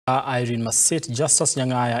Irene Masit, Justice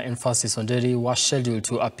Nyang'aya and Francis Onderi were scheduled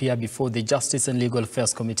to appear before the Justice and Legal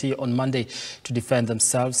Affairs Committee on Monday to defend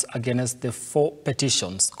themselves against the 4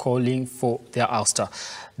 petitions calling for their ouster.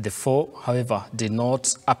 The 4, however, did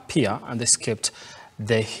not appear and they skipped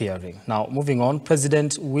the hearing. Now, moving on,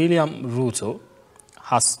 President William Ruto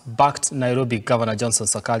has backed Nairobi Governor Johnson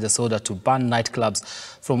Sakaja's order to ban nightclubs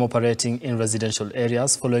from operating in residential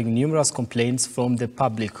areas following numerous complaints from the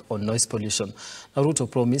public on noise pollution. Now,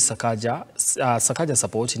 Ruto promised Sakaja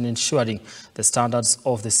support in ensuring the standards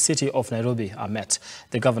of the city of Nairobi are met.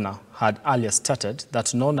 The governor had earlier stated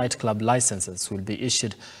that no nightclub licenses will be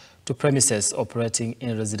issued to premises operating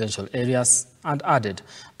in residential areas and added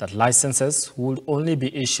that licenses would only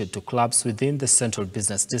be issued to clubs within the central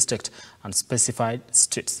business district and specified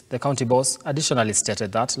streets. The county boss additionally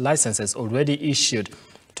stated that licenses already issued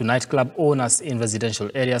to nightclub owners in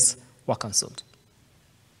residential areas were cancelled.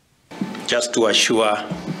 Just to assure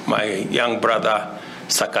my young brother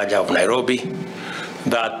Sakaja of Nairobi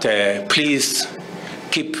that please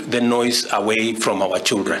keep the noise away from our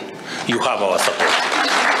children. You have our support.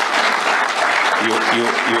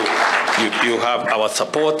 You have our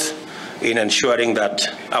support in ensuring that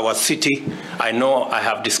our city, I know I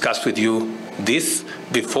have discussed with you this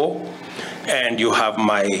before, and you have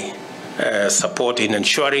my support in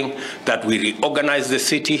ensuring that we reorganize the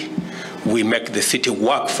city, we make the city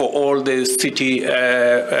work for all the city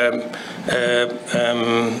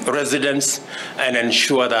residents, and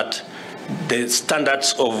ensure that the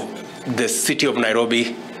standards of the city of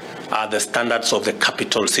Nairobi are the standards of the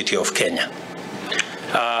capital city of Kenya.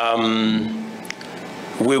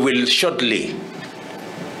 We will shortly,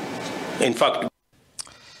 in fact.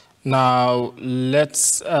 Now,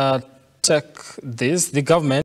 let's take this. The government